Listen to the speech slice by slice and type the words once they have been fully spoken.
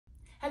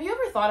Have you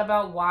ever thought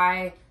about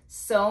why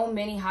so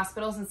many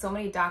hospitals and so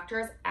many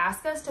doctors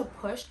ask us to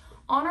push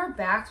on our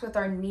backs with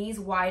our knees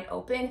wide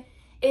open?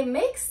 It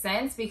makes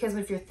sense because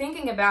if you're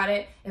thinking about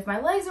it, if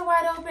my legs are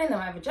wide open, then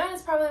my vagina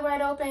is probably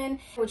wide open,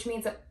 which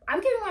means that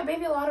I'm giving my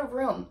baby a lot of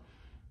room.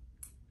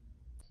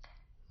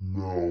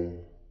 No,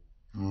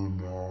 you're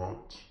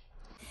not.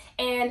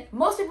 And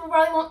most people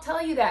probably won't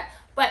tell you that.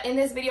 But in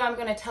this video, I'm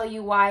going to tell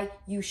you why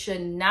you should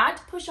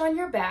not push on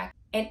your back.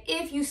 And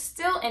if you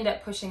still end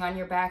up pushing on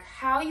your back,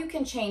 how you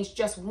can change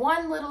just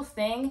one little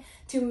thing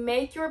to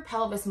make your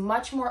pelvis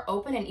much more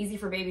open and easy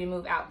for baby to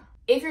move out.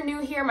 If you're new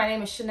here, my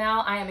name is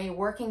Chanel. I am a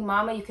working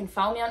mama. You can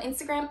follow me on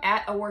Instagram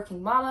at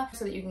 @aworkingmama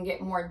so that you can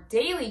get more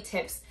daily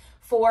tips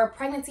for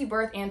pregnancy,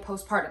 birth, and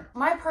postpartum.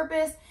 My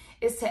purpose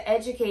is to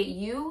educate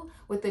you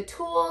with the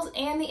tools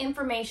and the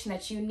information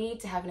that you need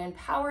to have an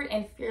empowered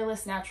and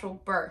fearless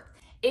natural birth.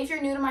 If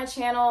you're new to my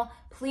channel,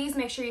 please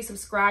make sure you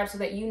subscribe so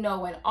that you know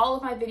when all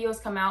of my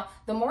videos come out.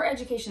 The more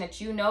education that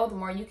you know, the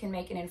more you can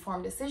make an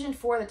informed decision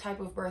for the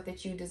type of birth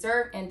that you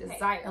deserve and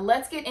desire. Now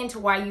let's get into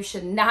why you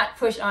should not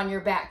push on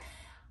your back.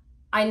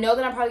 I know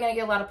that I'm probably gonna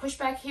get a lot of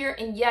pushback here,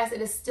 and yes,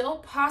 it is still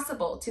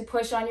possible to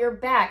push on your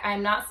back. I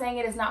am not saying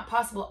it is not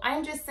possible.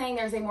 I'm just saying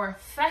there's a more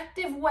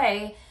effective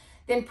way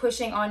than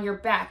pushing on your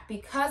back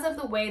because of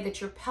the way that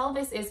your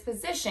pelvis is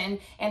positioned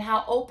and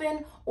how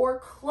open or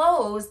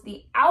closed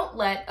the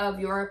outlet of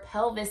your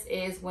pelvis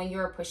is when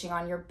you're pushing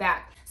on your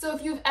back. So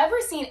if you've ever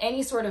seen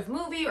any sort of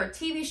movie or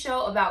TV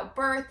show about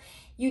birth,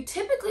 you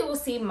typically will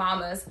see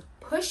mamas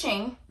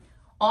pushing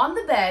on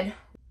the bed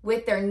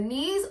with their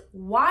knees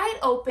wide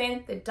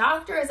open. The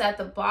doctor is at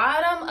the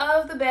bottom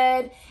of the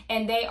bed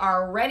and they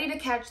are ready to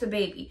catch the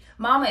baby.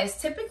 Mama is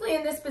typically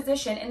in this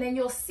position, and then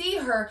you'll see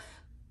her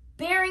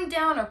bearing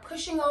down or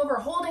pushing over,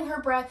 holding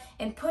her breath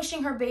and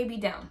pushing her baby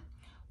down.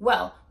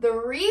 Well, the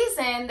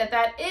reason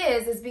that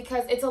is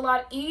because it's a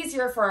lot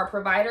easier for our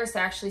providers to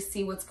actually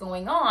see what's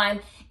going on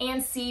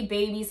and see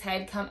baby's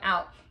head come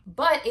out.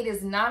 But it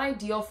is not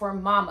ideal for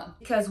mama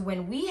because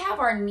when we have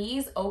our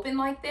knees open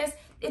like this,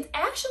 it's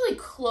actually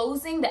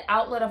closing the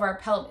outlet of our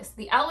pelvis.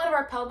 The outlet of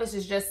our pelvis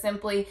is just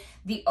simply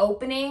the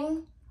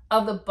opening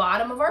of the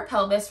bottom of our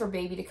pelvis for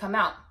baby to come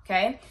out,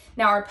 okay?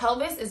 Now our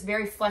pelvis is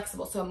very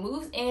flexible, so it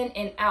moves in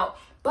and out,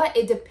 but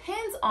it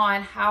depends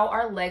on how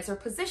our legs are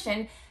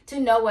positioned to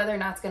know whether or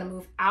not it's gonna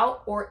move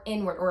out or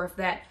inward, or if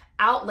that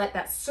outlet,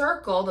 that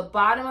circle, the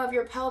bottom of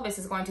your pelvis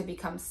is going to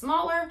become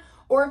smaller,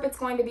 or if it's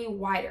going to be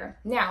wider.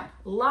 Now,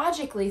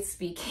 logically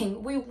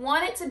speaking, we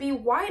want it to be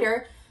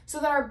wider so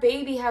that our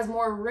baby has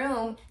more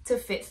room to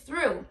fit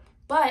through.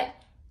 But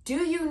do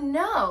you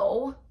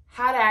know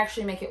how to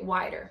actually make it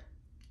wider?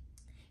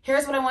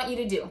 Here's what I want you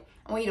to do.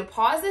 I want you to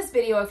pause this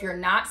video if you're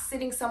not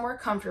sitting somewhere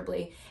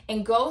comfortably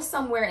and go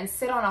somewhere and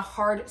sit on a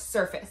hard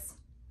surface.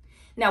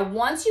 Now,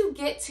 once you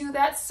get to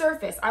that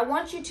surface, I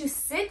want you to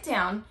sit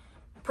down,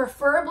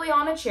 preferably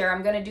on a chair.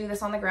 I'm gonna do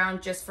this on the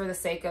ground just for the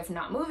sake of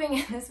not moving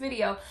in this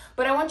video,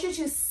 but I want you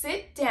to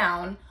sit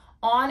down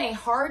on a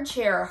hard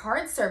chair, a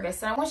hard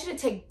surface, and I want you to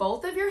take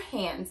both of your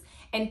hands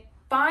and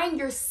find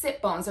your sit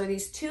bones, or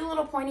these two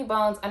little pointy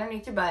bones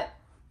underneath your butt.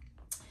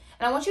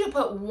 And I want you to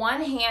put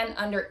one hand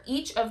under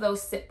each of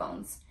those sit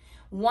bones.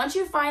 Once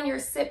you find your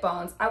sit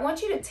bones, I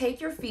want you to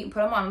take your feet and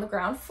put them on the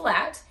ground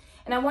flat.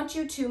 And I want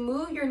you to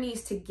move your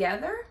knees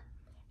together.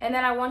 And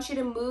then I want you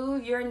to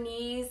move your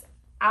knees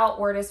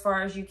outward as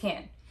far as you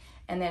can.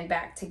 And then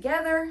back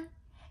together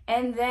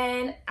and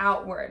then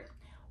outward.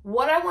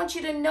 What I want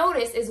you to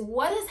notice is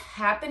what is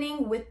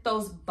happening with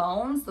those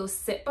bones, those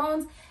sit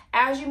bones,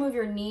 as you move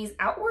your knees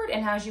outward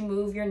and as you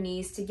move your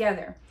knees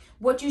together.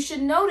 What you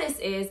should notice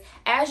is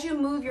as you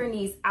move your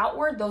knees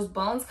outward, those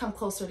bones come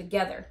closer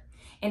together.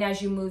 And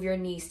as you move your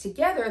knees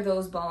together,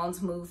 those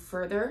bones move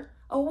further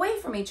away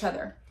from each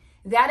other.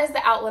 That is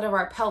the outlet of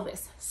our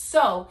pelvis.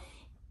 So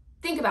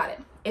think about it.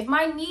 If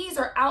my knees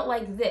are out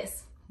like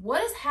this,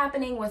 what is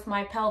happening with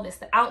my pelvis,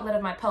 the outlet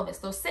of my pelvis,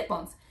 those sit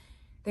bones?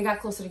 They got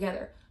closer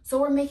together. So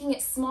we're making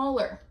it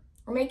smaller.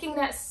 We're making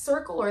that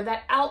circle or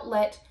that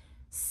outlet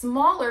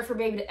smaller for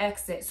baby to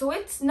exit. So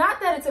it's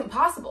not that it's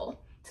impossible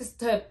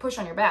to push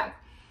on your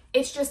back.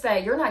 It's just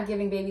that you're not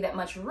giving baby that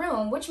much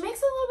room, which makes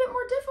it a little bit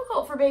more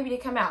difficult for baby to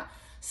come out.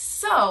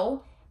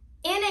 So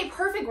in a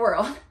perfect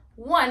world,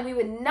 one, we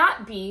would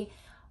not be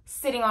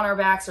sitting on our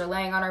backs or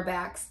laying on our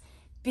backs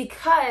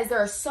because there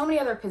are so many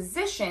other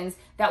positions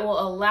that will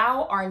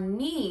allow our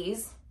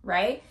knees,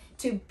 right,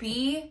 to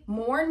be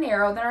more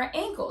narrow than our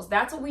ankles.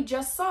 That's what we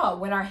just saw.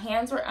 When our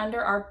hands were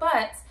under our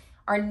butts,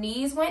 our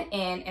knees went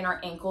in and our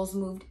ankles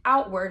moved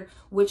outward,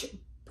 which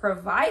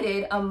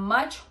provided a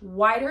much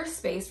wider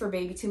space for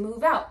baby to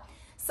move out.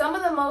 Some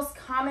of the most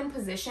common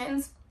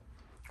positions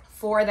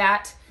for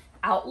that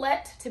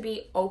outlet to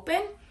be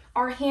open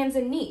are hands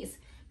and knees,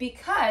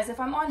 because if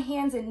I'm on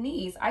hands and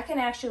knees, I can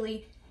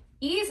actually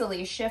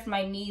easily shift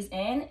my knees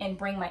in and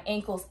bring my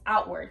ankles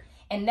outward.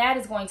 And that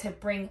is going to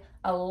bring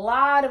a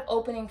lot of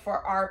opening for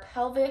our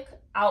pelvic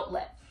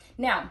outlet.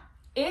 Now,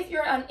 if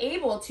you're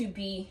unable to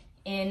be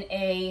in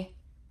a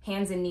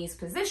hands and knees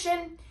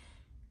position,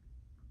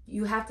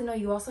 you have to know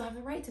you also have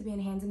the right to be in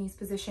hands and knees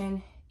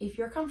position if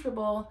you're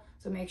comfortable.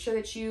 So make sure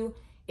that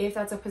if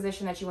that's a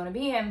position that you want to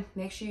be in,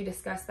 make sure you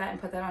discuss that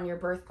and put that on your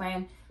birth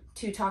plan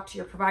to talk to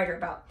your provider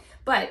about.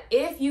 But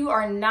if you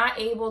are not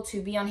able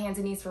to be on hands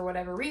and knees for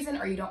whatever reason,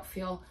 or you don't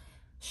feel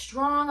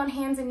strong on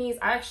hands and knees,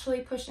 I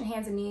actually pushed in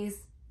hands and knees,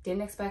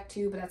 didn't expect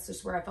to, but that's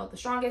just where I felt the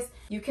strongest.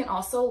 You can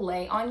also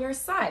lay on your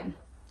side.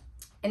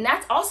 And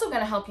that's also going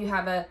to help you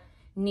have a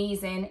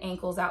knees in,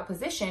 ankles out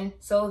position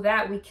so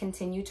that we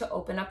continue to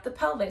open up the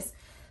pelvis.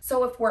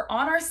 So if we're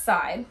on our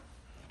side,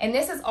 and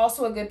this is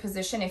also a good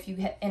position if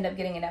you end up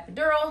getting an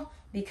epidural,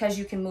 because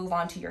you can move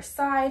onto your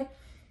side.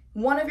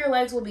 One of your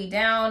legs will be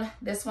down,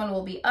 this one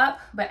will be up,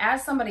 but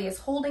as somebody is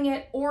holding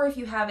it, or if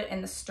you have it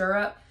in the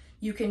stirrup,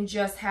 you can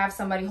just have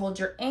somebody hold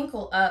your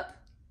ankle up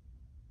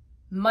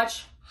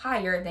much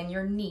higher than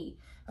your knee,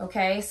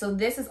 okay? So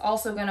this is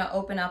also gonna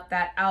open up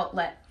that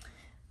outlet.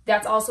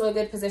 That's also a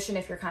good position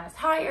if you're kind of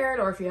tired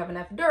or if you have an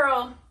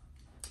epidural.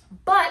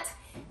 But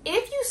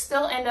if you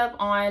still end up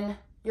on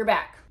your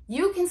back,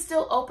 you can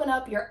still open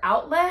up your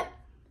outlet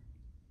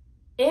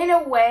in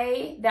a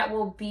way that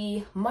will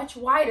be much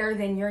wider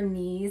than your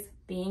knees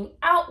being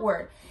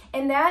outward.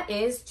 And that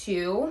is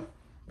to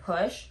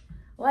push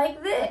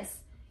like this.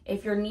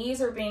 If your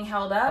knees are being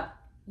held up,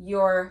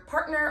 your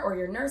partner or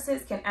your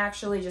nurses can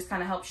actually just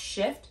kind of help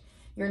shift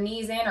your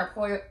knees in, or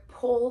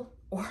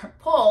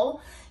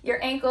pull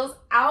your ankles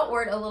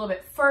outward a little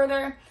bit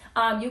further.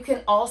 You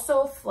can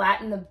also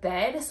flatten the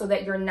bed so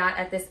that you're not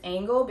at this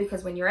angle,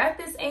 because when you're at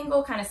this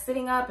angle, kind of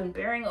sitting up and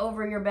bearing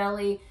over your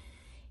belly,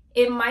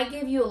 it might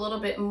give you a little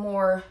bit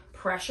more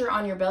pressure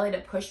on your belly to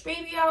push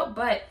baby out,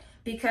 but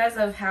because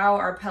of how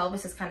our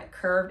pelvis is kind of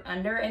curved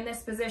under in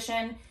this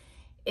position,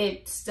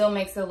 it still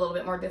makes it a little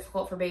bit more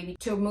difficult for baby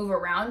to move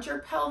around your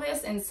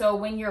pelvis. And so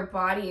when your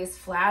body is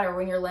flat, or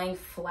when you're laying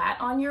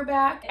flat on your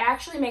back, it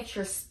actually makes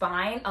your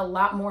spine a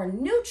lot more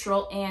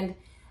neutral and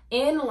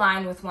in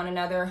line with one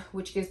another,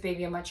 which gives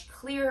baby a much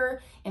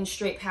clearer and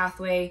straight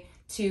pathway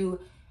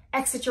to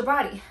exit your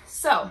body.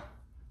 So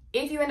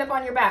if you end up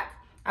on your back,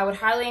 I would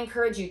highly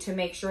encourage you to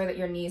make sure that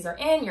your knees are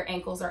in, your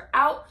ankles are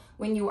out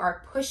when you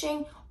are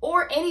pushing,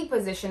 or any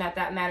position at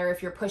that matter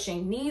if you're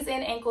pushing, knees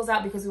in, ankles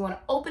out, because we want to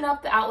open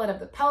up the outlet of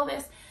the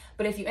pelvis.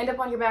 But if you end up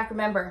on your back,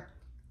 remember,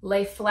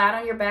 lay flat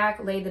on your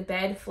back, lay the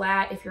bed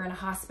flat. If you're in a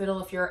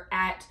hospital, if you're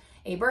at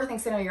a birthing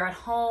center, you're at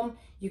home,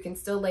 you can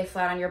still lay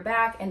flat on your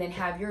back and then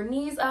have your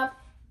knees up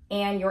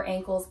and your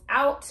ankles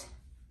out,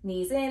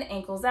 knees in,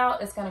 ankles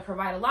out. It's going to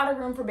provide a lot of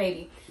room for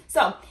baby.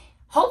 So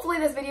hopefully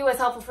this video is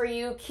helpful for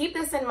you. Keep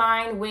this in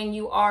mind when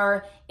you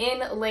are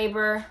in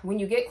labor, when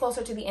you get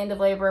closer to the end of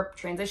labor,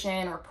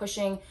 transition or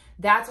pushing.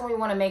 That's when we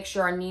want to make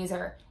sure our knees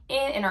are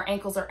in and our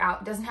ankles are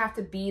out. It doesn't have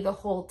to be the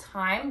whole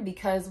time,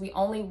 because we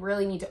only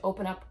really need to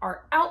open up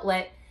our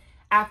outlet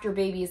after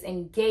baby is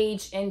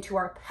engaged into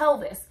our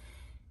pelvis.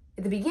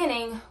 At the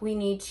beginning, we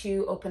need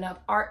to open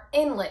up our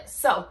inlet.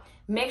 So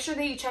make sure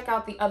that you check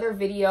out the other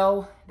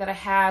video that I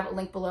have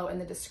linked below in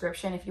the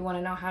description if you want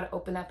to know how to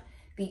open up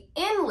the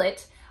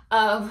inlet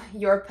of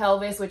your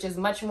pelvis, which is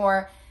much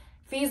more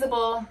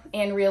feasible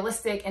and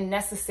realistic and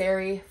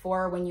necessary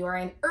for when you are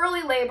in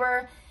early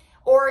labor,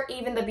 or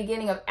even the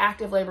beginning of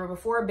active labor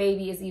before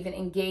baby is even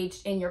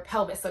engaged in your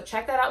pelvis. So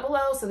check that out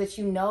below so that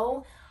you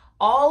know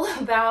all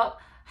about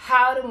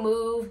how to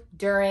move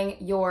during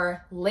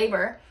your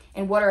labor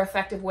and what are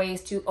effective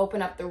ways to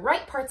open up the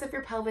right parts of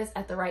your pelvis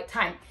at the right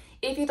time.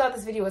 If you thought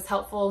this video was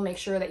helpful, make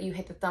sure that you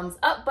hit the thumbs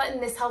up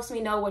button. This helps me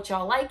know what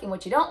y'all like and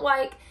what you don't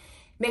like.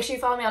 Make sure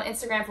you follow me on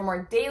Instagram for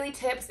more daily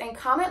tips, and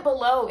comment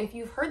below if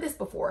you've heard this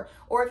before,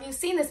 or if you've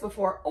seen this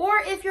before, or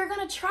if you're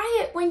gonna try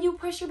it when you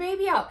push your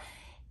baby out.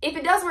 If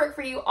it does work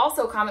for you,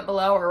 also comment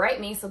below or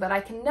write me so that I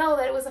can know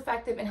that it was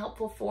effective and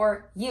helpful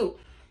for you.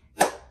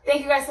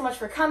 Thank you guys so much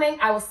for coming.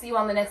 I will see you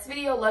on the next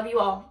video. Love you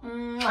all.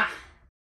 Mwah.